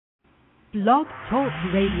Blog Talk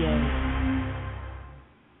Radio.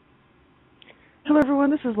 Hello everyone,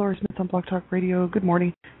 this is Laura Smith on Blog Talk Radio. Good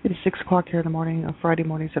morning. It is 6 o'clock here in the morning, Friday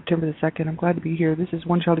morning, September the 2nd. I'm glad to be here. This is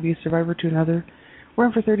One Child Abuse Survivor to Another. We're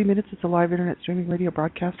on for 30 minutes. It's a live internet streaming radio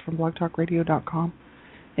broadcast from blogtalkradio.com.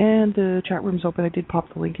 And the chat room's open. I did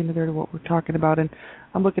pop the link into there to what we're talking about. And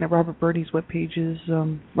I'm looking at Robert Berney's web pages.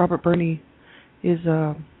 Robert Berney is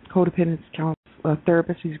a codependence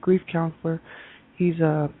therapist. He's a grief counselor. He's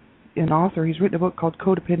an author. He's written a book called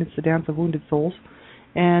Codependence, The Dance of Wounded Souls.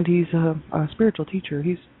 And he's a spiritual teacher.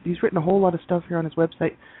 He's written a whole lot of stuff here on his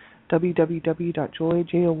website,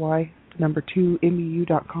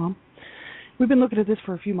 www.joy2meu.com. We've been looking at this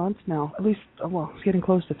for a few months now, at least, well, it's getting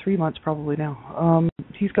close to 3 months probably now.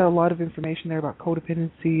 He's got a lot of information there about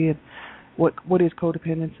codependency and what is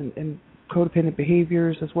codependence and codependent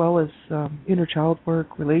behaviors, as well as inner child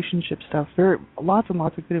work, relationship stuff. Lots and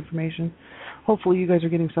lots of good information. Hopefully you guys are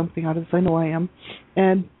getting something out of this. I know I am.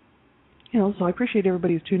 And so I appreciate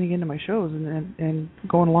everybody who's tuning into my shows and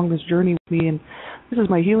going along this journey with me. And this is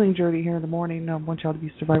my healing journey here in the morning, One Child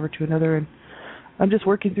Abuse Survivor to Another. And I'm just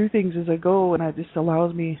working through things as I go, and it just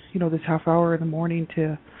allows me, this half hour in the morning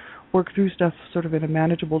to work through stuff sort of in a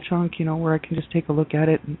manageable chunk, where I can just take a look at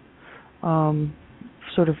it and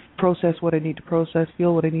sort of process what I need to process,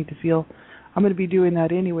 feel what I need to feel. I'm going to be doing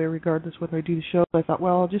that anyway, regardless whether I do the show. I thought,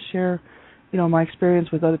 well, I'll just share my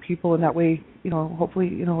experience with other people, and that way,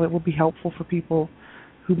 hopefully, it will be helpful for people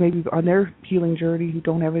who maybe on their healing journey who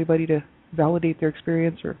don't have anybody to validate their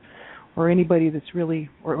experience or anybody that's really,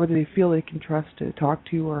 or whether they feel they can trust to talk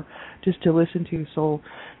to or just to listen to. So,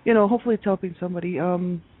 hopefully it's helping somebody. I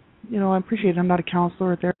appreciate it. I'm not a counselor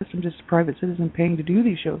or a therapist. I'm just a private citizen paying to do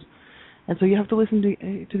these shows. And so you have to listen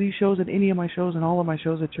to these shows and any of my shows and all of my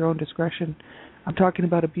shows at your own discretion. I'm talking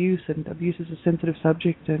about abuse, and abuse is a sensitive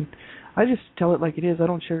subject, and I just tell it like it is. I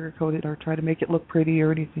don't sugarcoat it or try to make it look pretty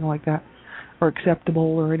or anything like that, or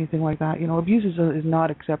acceptable or anything like that. Abuse is not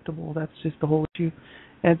acceptable. That's just the whole issue.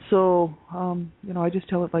 And so, I just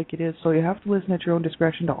tell it like it is. So you have to listen at your own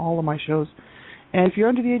discretion to all of my shows. And if you're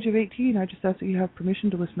under the age of 18, I just ask that you have permission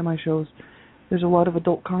to listen to my shows. There's a lot of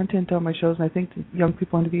adult content on my shows, and I think that young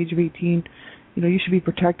people under the age of 18, you should be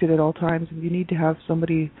protected at all times, and you need to have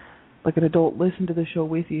somebody like an adult listen to the show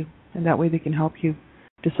with you, and that way they can help you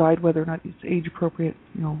decide whether or not it's age appropriate,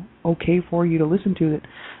 okay for you to listen to it.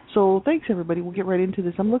 So thanks everybody. We'll get right into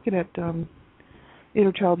this. I'm looking at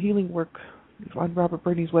inner child healing work on Robert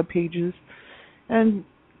Berney's web pages, and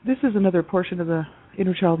this is another portion of the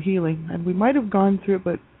inner child healing, and we might have gone through it,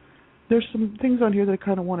 but there's some things on here that I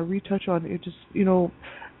kind of want to retouch on. It just,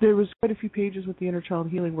 there was quite a few pages with the inner child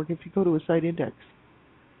healing work if you go to a site index,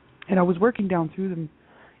 and I was working down through them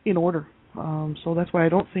in order. So that's why I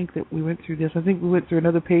don't think that we went through this. I think we went through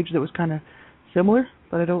another page that was kind of similar,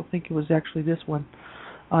 but I don't think it was actually this one.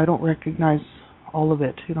 I don't recognize all of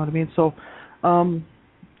it, you know what I mean? So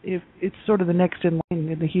if it's sort of the next in line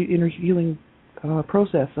in the inner healing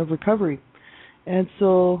process of recovery. And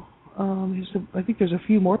so I think there's a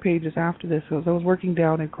few more pages after this. So I was working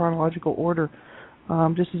down in chronological order,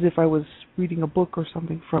 just as if I was reading a book or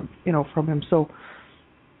something from him. So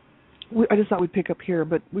I just thought we'd pick up here,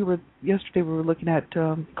 but yesterday we were looking at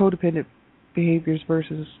codependent behaviors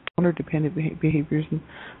versus counter-dependent behaviors, and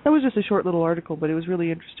that was just a short little article, but it was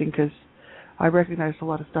really interesting because I recognized a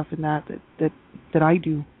lot of stuff in that I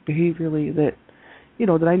do behaviorally that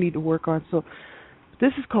I need to work on. So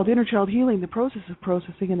this is called Inner Child Healing, the Process of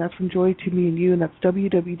Processing, and that's from Joy to Me and You, and that's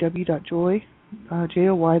www.joy,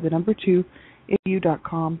 Joy, the number 2,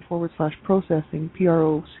 mu.com/processing, processing,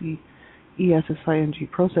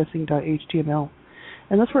 processing.html.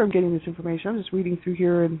 And that's where I'm getting this information. I'm just reading through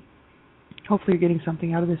here, and hopefully you're getting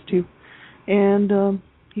something out of this too. And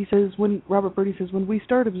he says, Robert Berney says, when we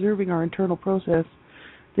start observing our internal process,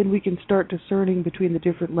 then we can start discerning between the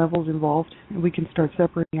different levels involved, and we can start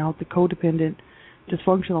separating out the codependent,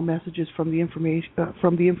 dysfunctional messages from the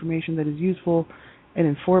information that is useful and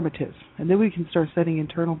informative. And then we can start setting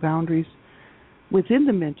internal boundaries within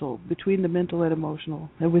the mental, between the mental and emotional,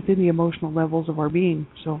 and within the emotional levels of our being.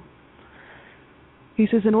 So he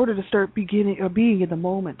says, in order to start being in the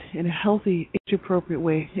moment in a healthy, age-appropriate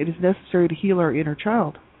way, it is necessary to heal our inner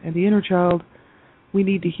child. And the inner child we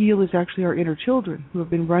need to heal is actually our inner children who have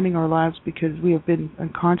been running our lives because we have been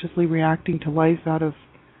unconsciously reacting to life out of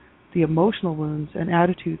the emotional wounds and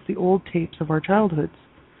attitudes, the old tapes of our childhoods.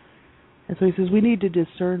 And so he says we need to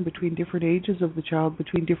discern between different ages of the child,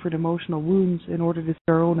 between different emotional wounds in order to see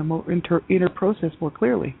our own inner process more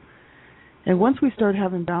clearly. And once we start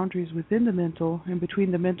having boundaries within the mental and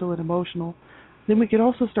between the mental and emotional, then we can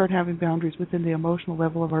also start having boundaries within the emotional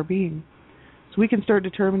level of our being. So we can start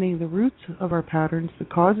determining the roots of our patterns, the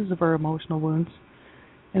causes of our emotional wounds,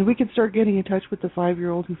 and we can start getting in touch with the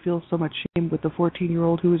 5-year-old who feels so much shame, with the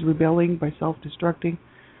 14-year-old who is rebelling by self-destructing,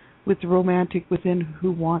 with the romantic within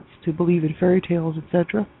who wants to believe in fairy tales,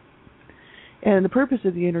 etc. And the purpose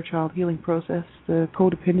of the inner child healing process, the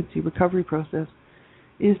codependency recovery process,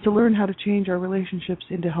 is to learn how to change our relationships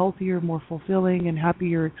into healthier, more fulfilling, and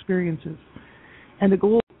happier experiences. And the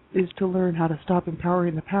goal is to learn how to stop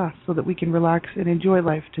empowering the past so that we can relax and enjoy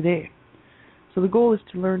life today. So the goal is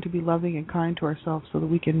to learn to be loving and kind to ourselves so that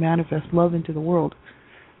we can manifest love into the world.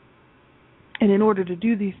 And in order to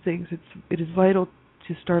do these things, it is vital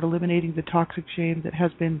to start eliminating the toxic shame that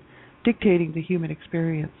has been dictating the human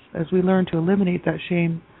experience. As we learn to eliminate that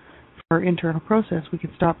shame for our internal process, we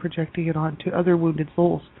can stop projecting it onto other wounded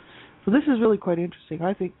souls. So this is really quite interesting.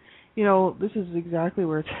 I think, this is exactly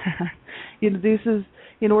where it's at. This is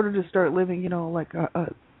in order to start living, like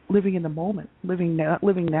living in the moment, living now,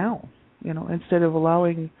 instead of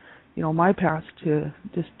allowing, my past to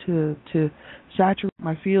saturate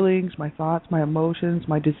my feelings, my thoughts, my emotions,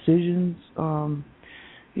 my decisions, my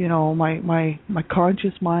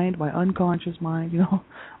conscious mind, my unconscious mind,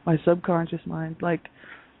 my subconscious mind. Like,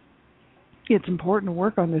 it's important to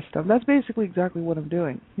work on this stuff. That's basically exactly what I'm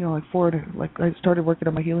doing. I started working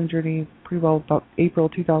on my healing journey pretty well about April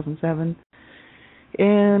 2007,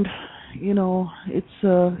 and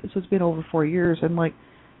it's been over 4 years, and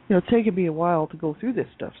it's taken me a while to go through this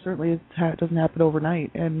stuff. Certainly, it doesn't happen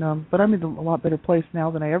overnight, and but I'm in a lot better place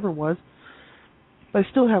now than I ever was. But I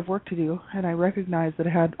still have work to do, and I recognize that I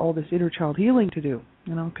had all this inner child healing to do,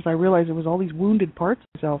 because I realized there was all these wounded parts of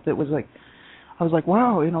myself that was like, I was like,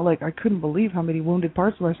 wow, I couldn't believe how many wounded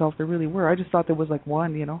parts of myself there really were. I just thought there was like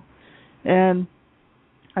one, And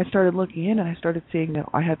I started looking in, and I started seeing that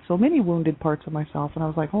I had so many wounded parts of myself, and I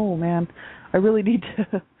was like, oh man, I really need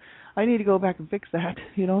to go back and fix that,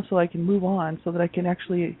 so I can move on, so that I can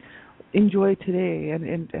actually enjoy today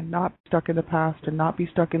and not be stuck in the past, and not be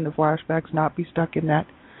stuck in the flashbacks, not be stuck in that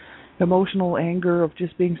emotional anger of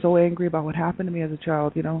just being so angry about what happened to me as a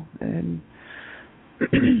child, and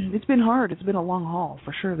it's been hard. It's been a long haul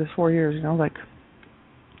for sure. This 4 years,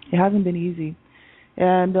 it hasn't been easy,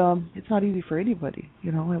 and it's not easy for anybody.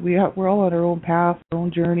 We're all on our own path, our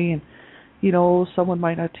own journey, and someone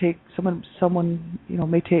might not take someone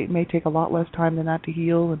may take a lot less time than that to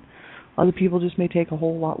heal, and other people just may take a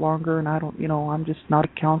whole lot longer. And I don't, I'm just not a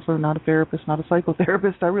counselor, not a therapist, not a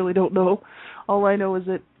psychotherapist. I really don't know. All I know is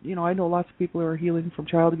that I know lots of people who are healing from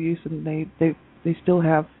child abuse, and they still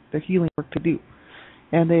have their healing work to do.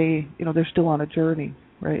 And they're still on a journey,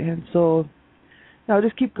 right? And so now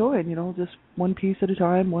just keep going, just one piece at a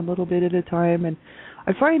time, one little bit at a time. And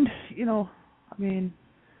I find, I'm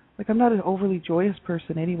not an overly joyous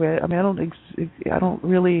person anyway. I've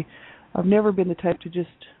never been the type to just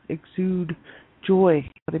exude joy.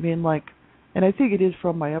 And I think it is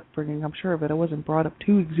from my upbringing. I'm sure of it. I wasn't brought up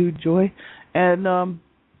to exude joy, and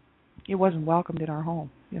it wasn't welcomed in our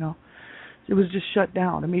home. It was just shut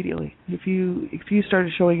down immediately. If you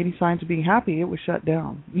started showing any signs of being happy, it was shut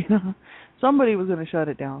down. Somebody was going to shut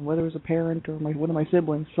it down, whether it was a parent or one of my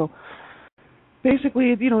siblings. So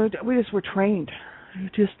basically, we just were trained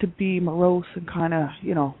just to be morose and kind of,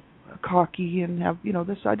 cocky and have,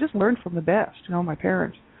 this. I just learned from the best, my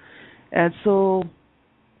parents. And so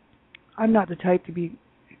I'm not the type to be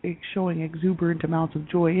showing exuberant amounts of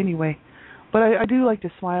joy anyway. But I do like to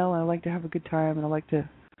smile, and I like to have a good time, and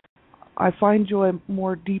I find joy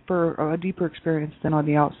a deeper experience than on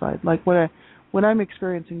the outside. Like when I'm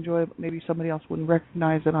experiencing joy, maybe somebody else wouldn't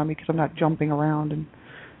recognize it on me because I'm not jumping around and,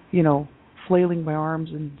 flailing my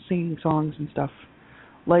arms and singing songs and stuff.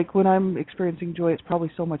 Like when I'm experiencing joy, it's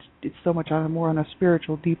so much more on a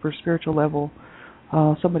deeper spiritual level.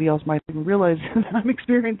 Somebody else might even realize that I'm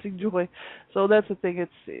experiencing joy. So that's the thing.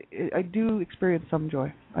 I do experience some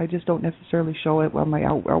joy. I just don't necessarily show it on my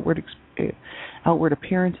outward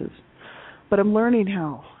appearances. But I'm learning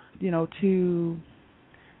how, to,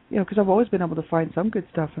 because I've always been able to find some good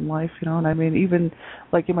stuff in life, and even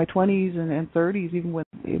like in my 20s and 30s, even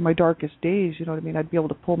in my darkest days, I'd be able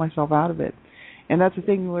to pull myself out of it. And that's the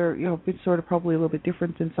thing where, it's sort of probably a little bit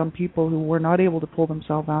different than some people who were not able to pull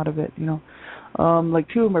themselves out of it, Like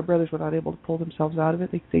 2 of my brothers were not able to pull themselves out of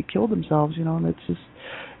it. They killed themselves, and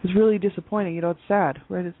it's really disappointing, it's sad,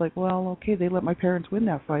 right? It's like, well, okay, they let my parents win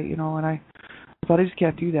that fight, and I thought I just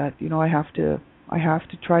can't do that. I have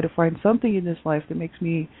to try to find something in this life that makes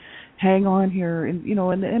me hang on here, and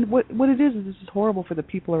and what it is this is horrible for the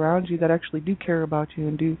people around you that actually do care about you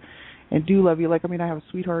and do love you. Like, I have a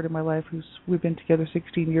sweetheart in my life we've been together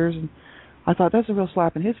 16 years, and I thought that's a real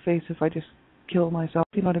slap in his face if I just kill myself,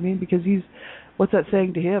 you know what I mean? Because what's that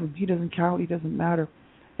saying to him? He doesn't count, he doesn't matter.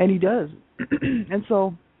 And he does. And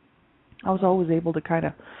so I was always able to kind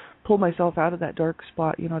of pull myself out of that dark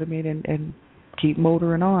spot, you know what I mean, and keep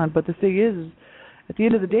motoring on. But the thing is, at the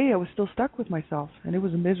end of the day, I was still stuck with myself, and it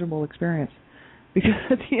was a miserable experience. Because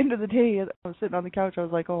at the end of the day, I was sitting on the couch, I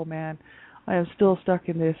was like, oh man, I am still stuck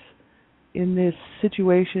in this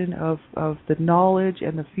situation of the knowledge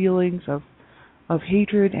and the feelings of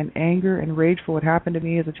hatred and anger and rage for what happened to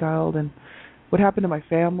me as a child and what happened to my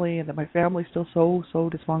family, and that my family's still so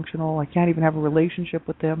dysfunctional. I can't even have a relationship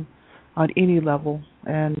with them on any level.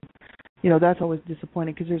 And that's always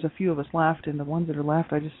disappointing because there's a few of us left, and the ones that are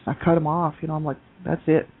left, I cut them off. I'm like, that's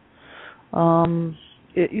it. At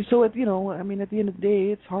the end of the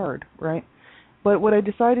day, it's hard, right? But what I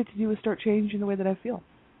decided to do was start changing the way that I feel.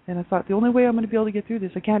 And I thought the only way I'm going to be able to get through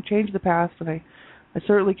this, I can't change the past, and I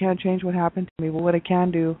certainly can't change what happened to me, but what I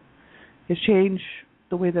can do is change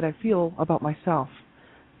the way that I feel about myself.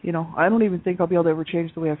 I don't even think I'll be able to ever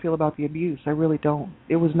change the way I feel about the abuse. I really don't.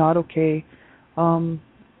 It was not okay.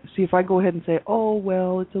 See, if I go ahead and say, oh,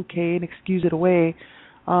 well, it's okay, and excuse it away,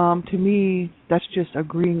 to me, that's just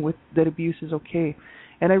agreeing with that abuse is okay.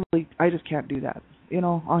 And I just can't do that,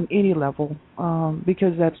 on any level,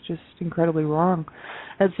 because that's just incredibly wrong.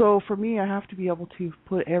 And so for me, I have to be able to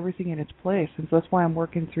put everything in its place. And so that's why I'm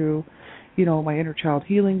working through, my inner child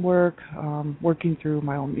healing work, working through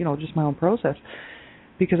my own, just my own process.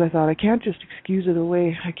 Because I thought I can't just excuse it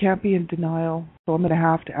away. I can't be in denial. So I'm going to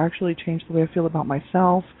have to actually change the way I feel about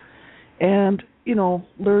myself and,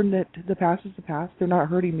 learn that the past is the past. They're not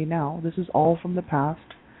hurting me now. This is all from the past.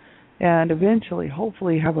 And eventually,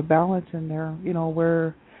 hopefully, have a balance in there,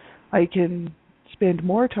 where I can spend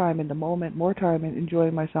more time in the moment, more time in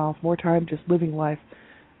enjoying myself, more time just living life,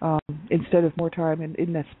 instead of more time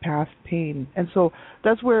in this past pain. And so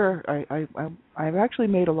that's where I've actually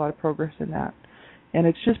made a lot of progress in that. And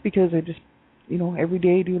it's just because I just, every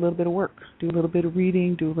day do a little bit of work, do a little bit of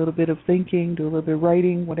reading, do a little bit of thinking, do a little bit of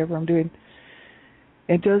writing, whatever I'm doing.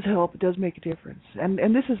 It does help. It does make a difference.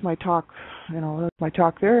 And this is my talk, my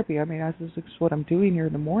talk therapy. I mean, this is what I'm doing here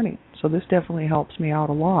in the morning. So this definitely helps me out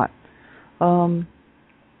a lot.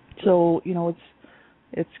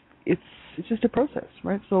 It's just a process,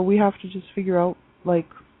 right? So we have to just figure out,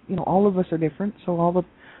 all of us are different. So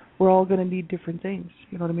we're all going to need different things.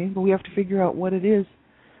 You know what I mean? But we have to figure out what it is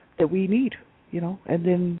that we need,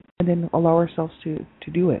 and then allow ourselves to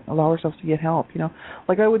do it. Allow ourselves to get help.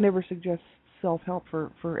 I would never suggest self-help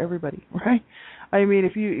for everybody, right? I mean,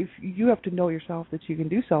 if you have to know yourself that you can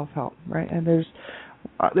do self-help, right? And there's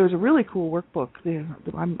a really cool workbook.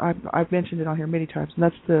 I've mentioned it on here many times, and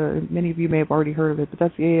that's many of you may have already heard of it, but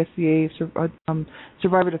that's the ASCA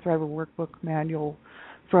Survivor to Thriver workbook manual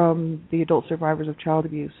from the Adult Survivors of Child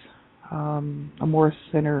Abuse, a Morris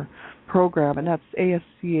Center program, and that's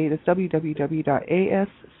ASCA. That's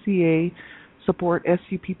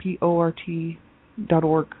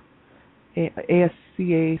www.ascasupport.org.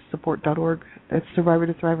 ASCAsupport.org. That's Survivor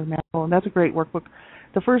to Thriver manual, and that's a great workbook.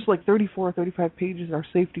 The first 34, 35 pages are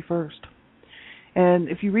safety first. And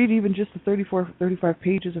if you read even just the 34, 35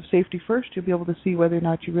 pages of safety first, you'll be able to see whether or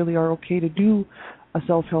not you really are okay to do a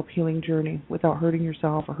self-help healing journey without hurting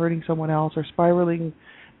yourself or hurting someone else or spiraling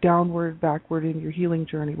downward, backward in your healing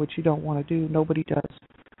journey, which you don't want to do. Nobody does.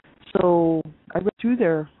 So I read through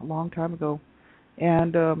there a long time ago,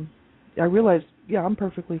 and I realized, I'm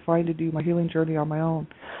perfectly fine to do my healing journey on my own.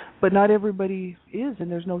 But not everybody is,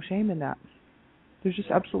 and there's no shame in that. There's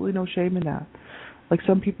just absolutely no shame in that.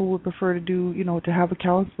 Some people would prefer to do, to have a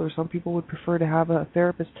counselor. Some people would prefer to have a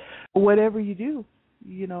therapist. Whatever you do,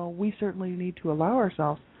 we certainly need to allow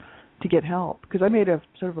ourselves to get help. Because I made a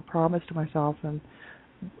sort of a promise to myself, and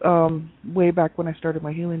way back when I started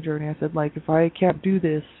my healing journey, I said, if I can't do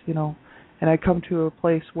this, and I come to a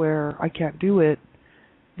place where I can't do it,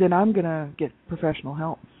 then I'm going to get professional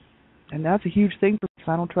help. And that's a huge thing for me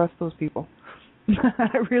because I don't trust those people.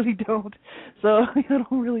 I really don't. So I don't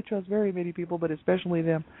really trust very many people, but especially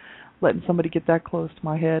them, letting somebody get that close to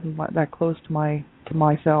my head and that close to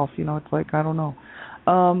myself. It's I don't know.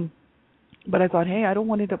 But I thought, hey, I don't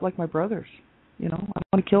want to end up like my brothers. I don't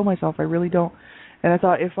want to kill myself. I really don't. And I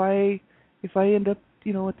thought if I end up,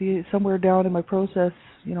 somewhere down in my process,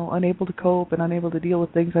 unable to cope and unable to deal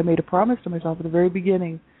with things, I made a promise to myself at the very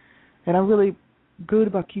beginning, and I'm really good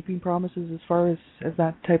about keeping promises as far as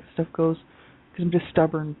that type of stuff goes, because I'm just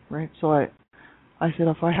stubborn, right? So I said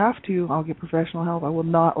if I have to, I'll get professional help. I will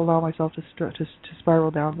not allow myself to spiral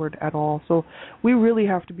downward at all. So we really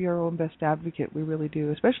have to be our own best advocate. We really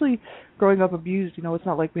do, especially growing up abused. It's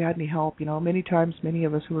not like we had any help. Many times, many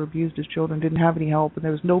of us who were abused as children didn't have any help, and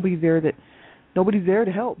there was nobody there that nobody's there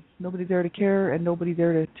to help, nobody's there to care, and nobody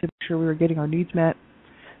there to make sure we were getting our needs met.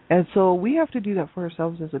 And so we have to do that for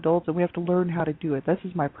ourselves as adults, and we have to learn how to do it. This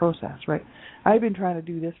is my process, right? I've been trying to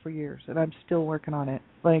do this for years, and I'm still working on it.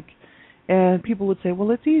 And people would say,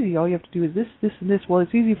 well, it's easy. All you have to do is this, this, and this. Well,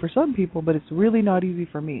 it's easy for some people, but it's really not easy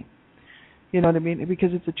for me. You know what I mean? Because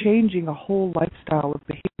it's changing a whole lifestyle of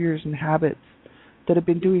behaviors and habits that I've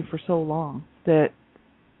been doing for so long that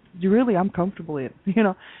really I'm comfortable in,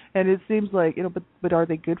 And it seems like, but are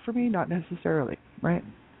they good for me? Not necessarily, right?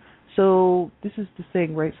 So this is the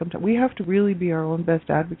thing, right? Sometimes we have to really be our own best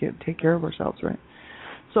advocate and take care of ourselves, right?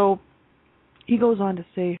 So he goes on to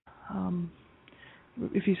say,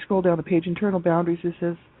 if you scroll down the page, internal boundaries, it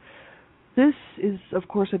says, this is, of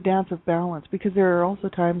course, a dance of balance, because there are also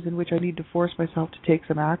times in which I need to force myself to take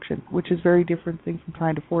some action, which is a very different thing from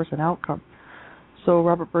trying to force an outcome. So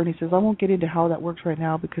Robert Burney says, I won't get into how that works right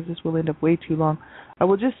now because this will end up way too long. I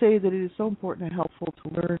will just say that it is so important and helpful to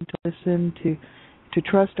learn to listen, to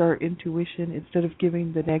trust our intuition instead of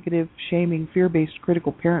giving the negative, shaming, fear-based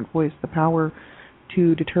critical parent voice the power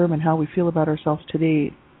to determine how we feel about ourselves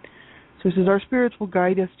today. So he says, our spirits will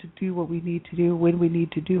guide us to do what we need to do when we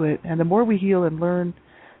need to do it. And the more we heal and learn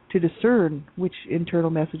to discern which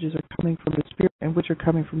internal messages are coming from the spirit and which are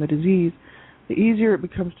coming from the disease, the easier it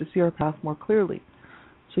becomes to see our path more clearly.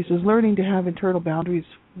 So he says, learning to have internal boundaries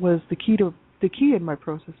was the key in my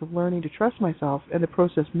process of learning to trust myself and the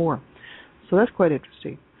process more. So that's quite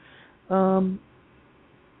interesting.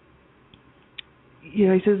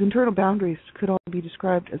 He says internal boundaries could also be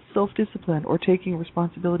described as self-discipline or taking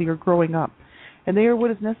responsibility or growing up, and they are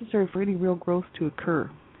what is necessary for any real growth to occur.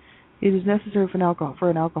 It is necessary for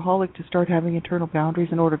an alcoholic to start having internal boundaries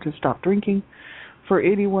in order to stop drinking, for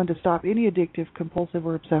anyone to stop any addictive, compulsive,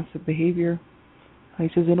 or obsessive behavior. He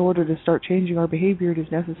says in order to start changing our behavior, it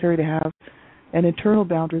is necessary to have an internal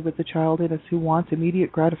boundary with the child in us who wants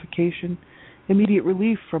immediate gratification, immediate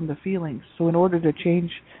relief from the feelings. So in order to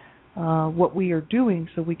change what we are doing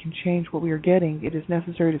so we can change what we are getting, it is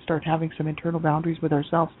necessary to start having some internal boundaries with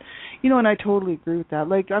ourselves. And I totally agree with that.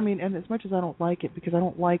 And as much as I don't like it, because I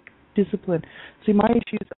don't like discipline. See, my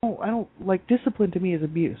issue is I don't like discipline. To me is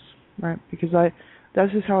abuse, right? Because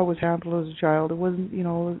that's just how I was handled as a child. It wasn't,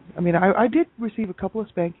 I did receive a couple of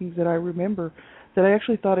spankings that I remember that I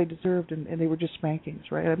actually thought I deserved, and they were just spankings,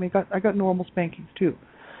 right? I got normal spankings too.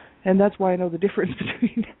 And that's why I know the difference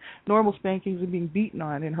between normal spankings and being beaten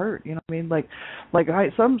on and hurt. I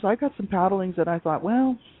got some paddlings that I thought,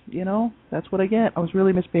 well, that's what I get. I was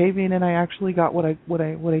really misbehaving, and I actually got what I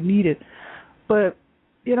needed. But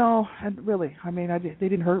and really, they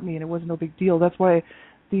didn't hurt me, and it wasn't no big deal. That's why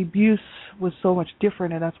the abuse was so much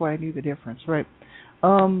different, and that's why I knew the difference, right?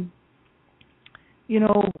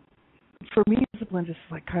 For me, discipline is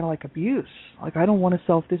kind of like abuse. I don't want to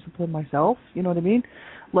self-discipline myself. You know what I mean?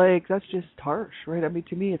 That's just harsh, right?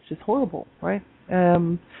 To me, it's just horrible, right?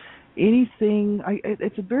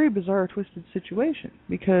 It's a very bizarre, twisted situation,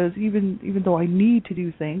 because even though I need to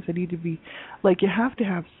do things, I need to be you have to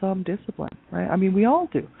have some discipline, right? We all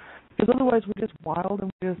do, because otherwise we're just wild,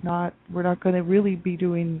 and we're not going to really be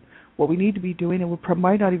doing what we need to be doing, and we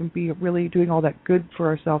might not even be really doing all that good for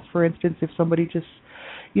ourselves. For instance, if somebody just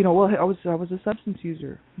I was a substance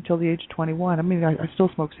user until the age of 21. I still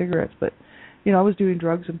smoke cigarettes, but I was doing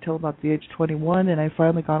drugs until about the age of 21, and I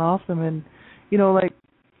finally got off them. And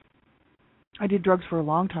I did drugs for a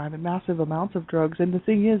long time, and massive amounts of drugs. And the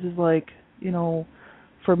thing is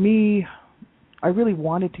for me, I really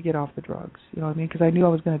wanted to get off the drugs. You know what I mean? Because I knew I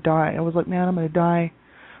was going to die. I was like, man, I'm going to die.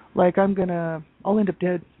 I'll end up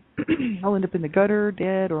dead. I'll end up in the gutter,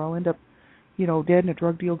 dead, or I'll end up dead in a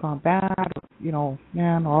drug deal gone bad, or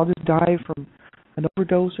I'll just die from an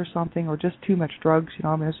overdose or something, or just too much drugs.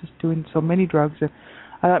 I was just doing so many drugs, and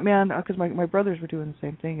I thought, because my brothers were doing the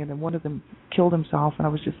same thing, and then one of them killed himself, and I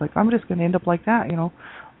was just like, I'm just going to end up like that,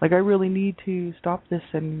 I really need to stop this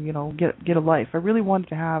and get a life. I really wanted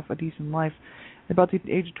to have a decent life. About the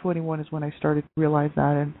age of 21 is when I started to realize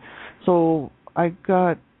that, and so I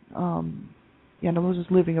got. I was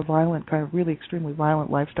just living a violent, kind of really extremely violent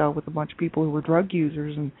lifestyle with a bunch of people who were drug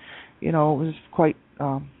users, and it was quite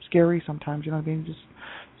scary sometimes.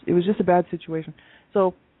 It was just a bad situation.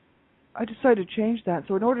 So I decided to change that.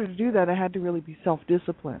 So in order to do that, I had to really be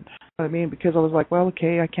self-disciplined. You know what I mean? Because I was like, well,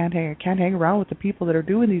 okay, I can't hang around with the people that are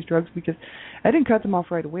doing these drugs, because I didn't cut them off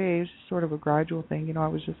right away. It was just sort of a gradual thing. I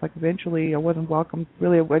was just eventually I wasn't welcome.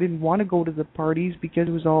 Really, I didn't want to go to the parties because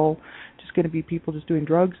it was all just going to be people just doing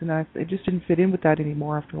drugs, and it just didn't fit in with that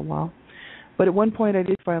anymore after a while. But at one point, I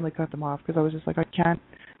did finally cut them off, because I was just like, I can't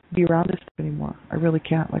be around this anymore. I really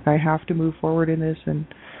can't. I have to move forward in this, and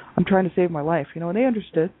I'm trying to save my life, and they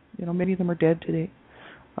understood. Many of them are dead today.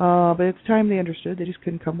 But at the time they understood. They just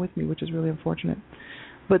couldn't come with me, which is really unfortunate.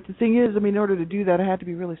 But the thing is, in order to do that, I had to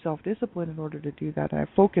be really self-disciplined in order to do that. And I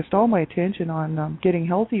focused all my attention on getting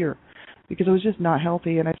healthier because I was just not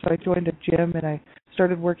healthy. And so I joined a gym and I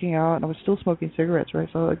started working out, and I was still smoking cigarettes, right?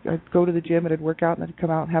 So I'd go to the gym and I'd work out and I'd come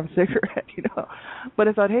out and have a cigarette, But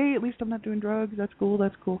I thought, hey, at least I'm not doing drugs. That's cool. So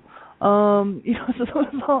there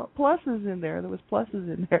was all pluses in there. There was pluses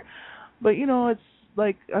in there. But, it's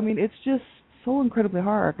like, it's just so incredibly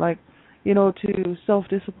hard. Like, to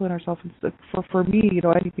self-discipline ourselves. For me,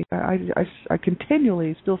 anything, I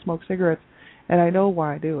continually still smoke cigarettes, and I know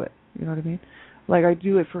why I do it. You know what I mean? Like, I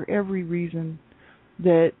do it for every reason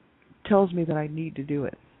that tells me that I need to do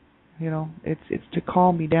it. It's to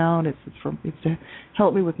calm me down. It's to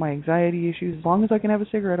help me with my anxiety issues. As long as I can have a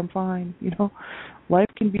cigarette, I'm fine. Life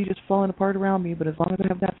can be just falling apart around me, but as long as I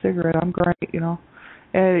have that cigarette, I'm great.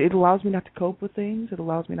 And it allows me not to cope with things. It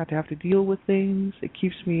allows me not to have to deal with things. It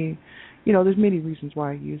keeps me, there's many reasons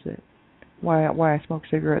why I use it, why I smoke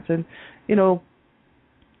cigarettes. And,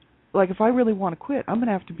 like if I really want to quit, I'm going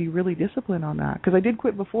to have to be really disciplined on that. Because I did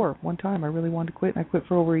quit before. One time I really wanted to quit, and I quit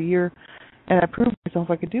for over a year. And I proved myself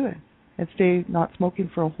I could do it and stay not smoking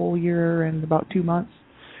for a whole year and about 2 months.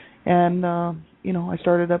 And, I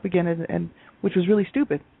started up again, and which was really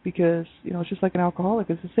stupid because, it's just like an alcoholic.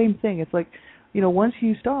 It's the same thing. It's like, once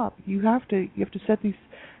you stop, you have to set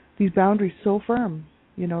these boundaries so firm,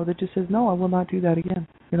 that just says, no, I will not do that again.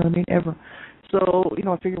 You know what I mean? Ever. So,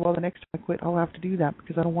 I figured, well, the next time I quit, I'll have to do that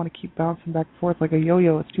because I don't want to keep bouncing back and forth like a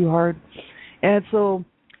yo-yo. It's too hard. And so,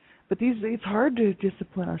 but it's hard to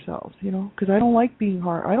discipline ourselves, because I don't like being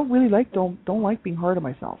hard. I don't like being hard on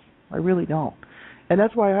myself. I really don't. And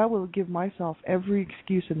that's why I will give myself every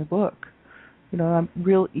excuse in the book. I'm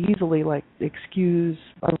real easily excuse.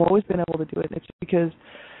 I've always been able to do it.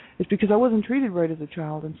 It's because I wasn't treated right as a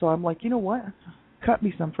child, and so I'm like, what? Cut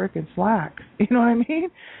me some frickin' slack. You know what I mean?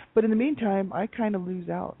 But in the meantime, I kind of lose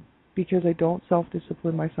out because I don't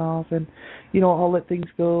self-discipline myself, and I'll let things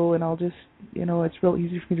go, and I'll just it's real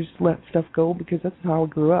easy for me to just let stuff go because that's how I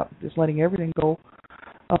grew up, just letting everything go,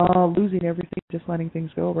 losing everything, just letting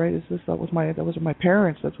things go. Right? That was my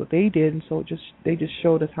parents. That's what they did, and so they just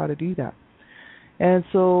showed us how to do that. And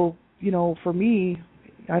so, for me,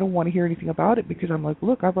 I don't want to hear anything about it because I'm like,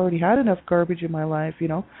 look, I've already had enough garbage in my life, I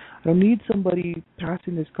don't need somebody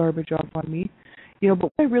passing this garbage off on me, but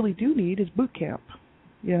what I really do need is boot camp,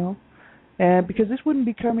 and because this wouldn't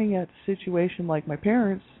be coming at a situation like my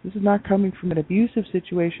parents. This is not coming from an abusive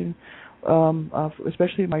situation,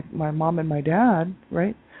 especially my mom and my dad,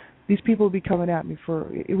 right? These people would be coming at me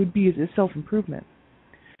it would be a self-improvement.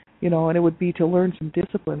 And it would be to learn some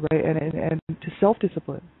discipline, right, and to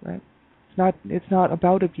self-discipline, right. It's not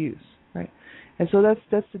about abuse, right, and so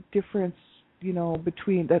that's the difference,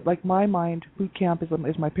 between that. Like my mind, boot camp is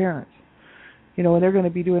my parents, and they're going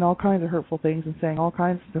to be doing all kinds of hurtful things and saying all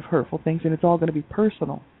kinds of hurtful things, and it's all going to be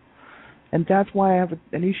personal, and that's why I have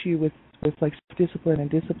an issue with like discipline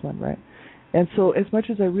and discipline, right. And so as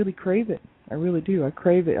much as I really crave it, I really do, I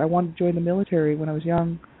crave it. I wanted to join the military when I was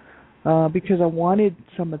young. Because I wanted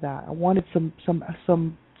some of that. I wanted some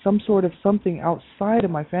sort of something outside of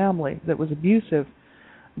my family that was abusive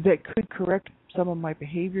that could correct some of my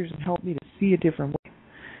behaviors and help me to see a different way.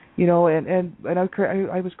 And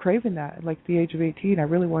I was craving that at like the age of 18. I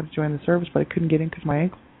really wanted to join the service, but I couldn't get in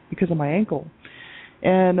because of my ankle.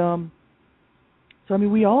 And so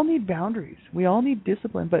we all need boundaries. We all need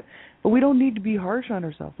discipline, but we don't need to be harsh on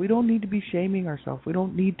ourselves. We don't need to be shaming ourselves. We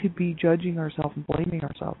don't need to be judging ourselves and blaming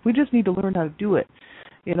ourselves. We just need to learn how to do it.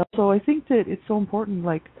 So I think that it's so important,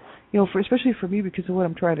 especially for me, because of what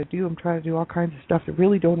I'm trying to do. I'm trying to do all kinds of stuff that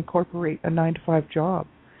really don't incorporate a 9-to-5 job.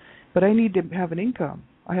 But I need to have an income.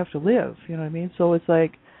 I have to live, you know what I mean? So it's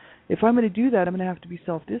like, if I'm going to do that, I'm going to have to be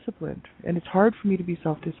self-disciplined. And it's hard for me to be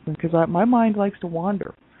self-disciplined because my mind likes to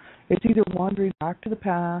wander. It's either wandering back to the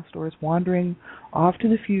past or it's wandering off to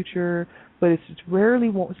the future, but it's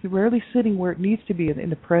rarely sitting where it needs to be in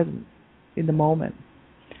the present, in the moment.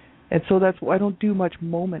 And so that's why I don't do much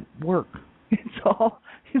moment work.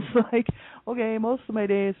 It's like, okay, most of my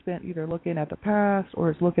day is spent either looking at the past or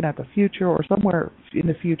it's looking at the future or somewhere in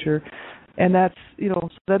the future, and that's so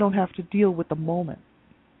I don't have to deal with the moment,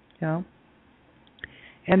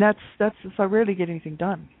 And that's so I rarely get anything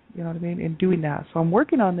done. You know what I mean? In doing that. So I'm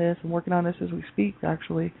working on this. As we speak,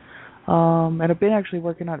 actually. And I've been actually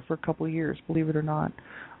working on it for a couple of years, believe it or not.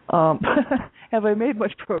 Have I made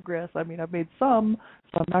much progress? I've made some,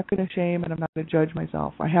 so I'm not going to shame and I'm not going to judge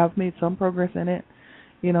myself. I have made some progress in it,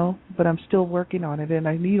 but I'm still working on it, and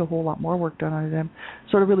I need a whole lot more work done on it. I'm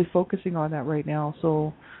sort of really focusing on that right now.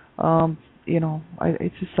 So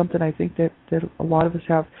It's just something I think that a lot of us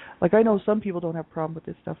have. Like, I know some people don't have a problem with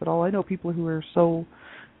this stuff at all. I know people who are so,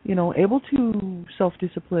 able to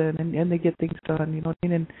self-discipline and they get things done, what I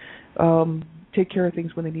mean, and take care of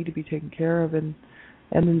things when they need to be taken care of, and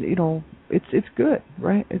then, it's good,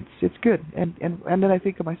 right? It's good. And then I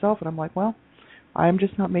think of myself and I'm like, well, I'm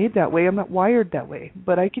just not made that way. I'm not wired that way.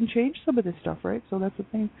 But I can change some of this stuff, right? So that's the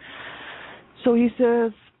thing. So he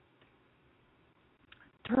says,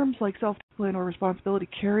 terms like self-discipline or responsibility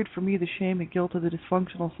carried for me the shame and guilt of the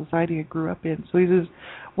dysfunctional society I grew up in. So he says,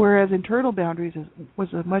 whereas internal boundaries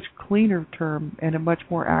was a much cleaner term and a much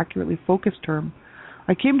more accurately focused term,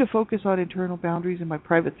 I came to focus on internal boundaries in my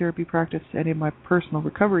private therapy practice and in my personal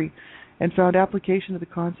recovery, and found application of the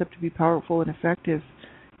concept to be powerful and effective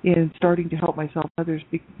in starting to help myself and others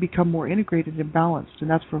become more integrated and balanced. And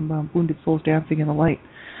that's from Wounded Souls Dancing in the Light.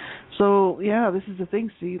 So, yeah, this is the thing.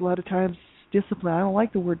 See, a lot of times discipline, I don't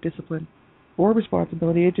like the word discipline or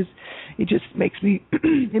responsibility. It just makes me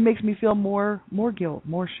it makes me feel more guilt,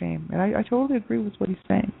 more shame. And I totally agree with what he's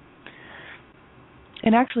saying.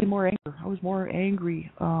 And actually more anger. I was more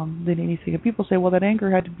angry than anything. And people say, well, that anger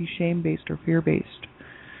had to be shame-based or fear-based.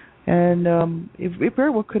 And it very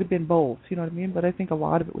well could have been both, you know what I mean? But I think a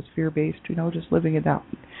lot of it was fear-based, just living in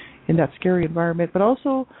that scary environment. But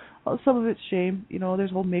also some of it's shame.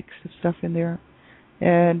 There's a whole mix of stuff in there.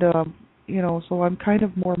 And, so I'm kind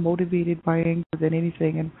of more motivated by anger than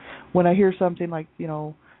anything. And when I hear something like,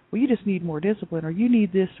 well, you just need more discipline, or you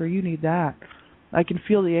need this, or you need that, I can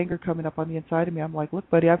feel the anger coming up on the inside of me. I'm like, look,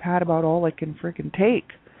 buddy, I've had about all I can freaking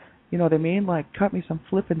take. You know what I mean? Like, cut me some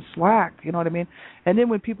flipping slack. You know what I mean? And then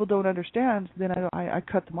when people don't understand, then I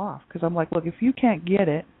cut them off, because I'm like, look, if you can't get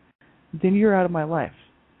it, then you're out of my life,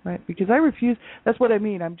 right? Because I refuse. That's what I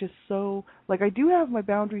mean. I'm just so, like, I do have my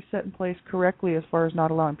boundaries set in place correctly as far as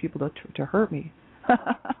not allowing people to hurt me.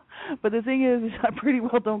 But the thing is, I pretty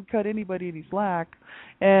well don't cut anybody any slack.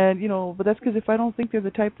 And, but that's because if I don't think they're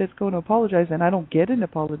the type that's going to apologize, then I don't get an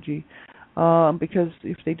apology. Because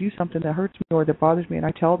if they do something that hurts me or that bothers me, and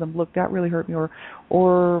I tell them, look, that really hurt me,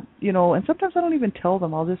 or and sometimes I don't even tell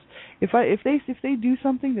them. I'll just, if they do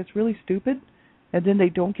something that's really stupid, and then they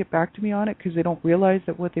don't get back to me on it because they don't realize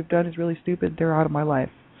that what they've done is really stupid, they're out of my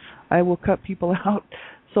life. I will cut people out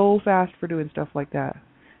so fast for doing stuff like that.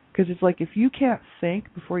 Because it's like, if you can't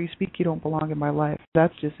think before you speak, you don't belong in my life.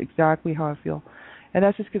 That's just exactly how I feel. And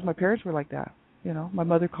that's just because my parents were like that. My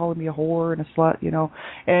mother calling me a whore and a slut,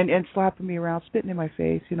 and slapping me around, spitting in my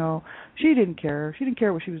face, She didn't care. She didn't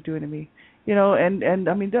care what she was doing to me, and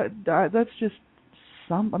I mean, that's just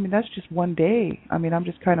that's just one day. I mean, I'm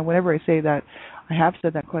just kind of, whenever I say that, I have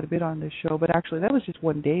said that quite a bit on this show, but actually that was just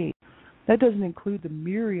one day. That doesn't include the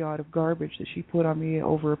myriad of garbage that she put on me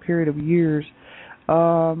over a period of years.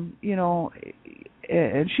 And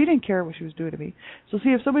she didn't care what she was doing to me. So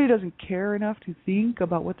see, if somebody doesn't care enough to think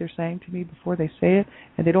about what they're saying to me before they say it,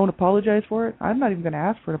 and they don't apologize for it, I'm not even going to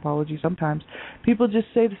ask for an apology sometimes. People just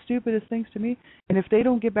say the stupidest things to me, and if they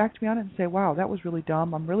don't get back to me on it and say, wow, that was really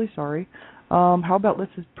dumb, I'm really sorry, how about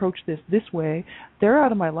let's approach this way, they're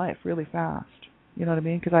out of my life really fast. You know what I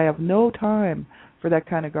mean? Because I have no time for that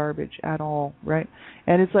kind of garbage at all, right?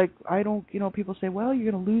 And it's like, I don't, people say, well,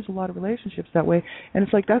 you're going to lose a lot of relationships that way. And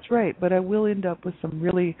it's like, that's right, but I will end up with some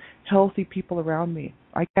really healthy people around me.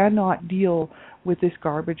 I cannot deal with this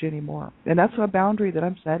garbage anymore. And that's a boundary that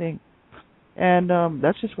I'm setting. And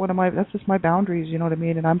that's just my boundaries, you know what I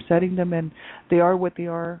mean? And I'm setting them, and they are what they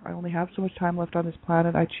are. I only have so much time left on this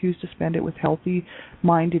planet. I choose to spend it with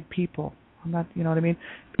healthy-minded people. I'm not, you know what I mean?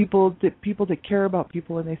 People that care about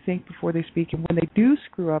people, and they think before they speak. And when they do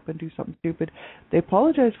screw up and do something stupid, they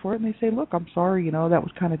apologize for it, and they say, look, I'm sorry, that was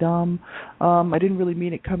kind of dumb. I didn't really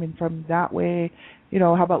mean it coming from that way.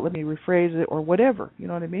 How about let me rephrase it, or whatever, you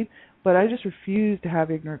know what I mean? But I just refuse to have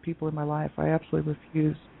ignorant people in my life. I absolutely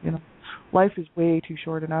refuse, Life is way too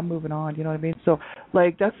short, and I'm moving on, you know what I mean? So,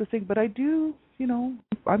 like, that's the thing. But I do,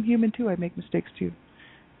 I'm human too. I make mistakes too.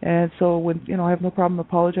 And so when, I have no problem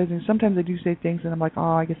apologizing. Sometimes I do say things and I'm like,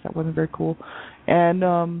 oh, I guess that wasn't very cool. And,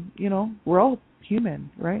 we're all human,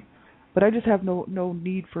 right? But I just have no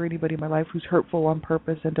need for anybody in my life who's hurtful on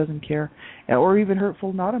purpose and doesn't care. Or even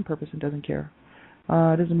hurtful not on purpose and doesn't care.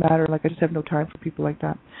 It doesn't matter. Like, I just have no time for people like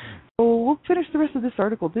that. So we'll finish the rest of this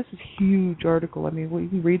article. This is a huge article. I mean, you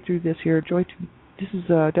can read through this here. This is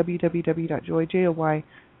www.joy,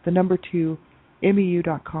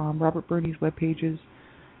 MEU.com, Robert Burney's web pages.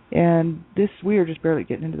 And we are just barely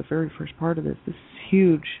getting into the very first part of this. This is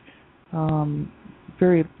huge,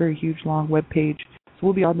 very, very huge, long web page. So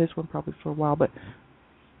we'll be on this one probably for a while, but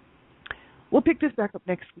we'll pick this back up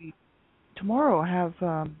next week. Tomorrow I have,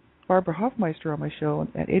 Barbara Hofmeister on my show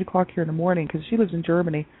at 8 o'clock here in the morning because she lives in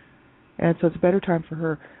Germany, and so it's a better time for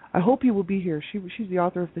her. I hope you will be here. She's the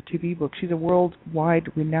author of the To Be book. She's a worldwide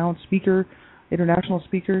renowned speaker, international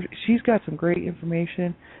speaker. She's got some great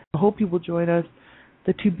information. I hope you will join us.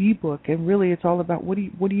 The To Be book, and really it's all about what do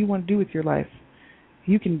you want to do with your life.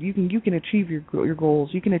 You can achieve your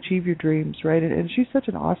goals. You can achieve your dreams, right? And she's such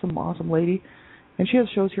an awesome lady. And she has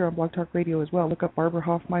shows here on Blog Talk Radio as well. Look up Barbara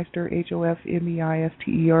Hofmeister,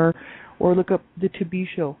 Hofmeister, or look up the To Be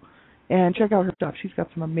Show and check out her stuff. She's got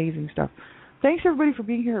some amazing stuff. Thanks everybody for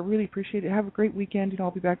being here. I really appreciate it. Have a great weekend.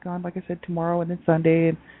 I'll be back on, like I said, tomorrow and then Sunday,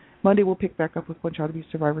 and Monday we'll pick back up with One Child Abuse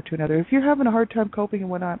Survivor to another. If you're having a hard time coping and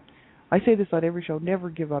whatnot, I say this on every show,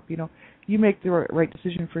 never give up. You make the right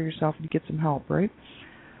decision for yourself and you get some help, right?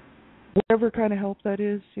 Whatever kind of help that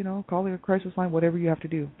is, calling a crisis line, whatever you have to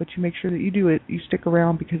do. But you make sure that you do it, you stick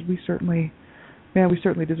around, because we certainly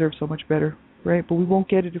deserve so much better, right? But we won't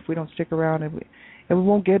get it if we don't stick around, and we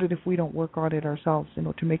won't get it if we don't work on it ourselves,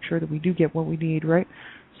 to make sure that we do get what we need, right?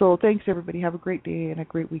 So thanks, everybody. Have a great day and a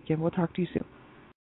great weekend. We'll talk to you soon.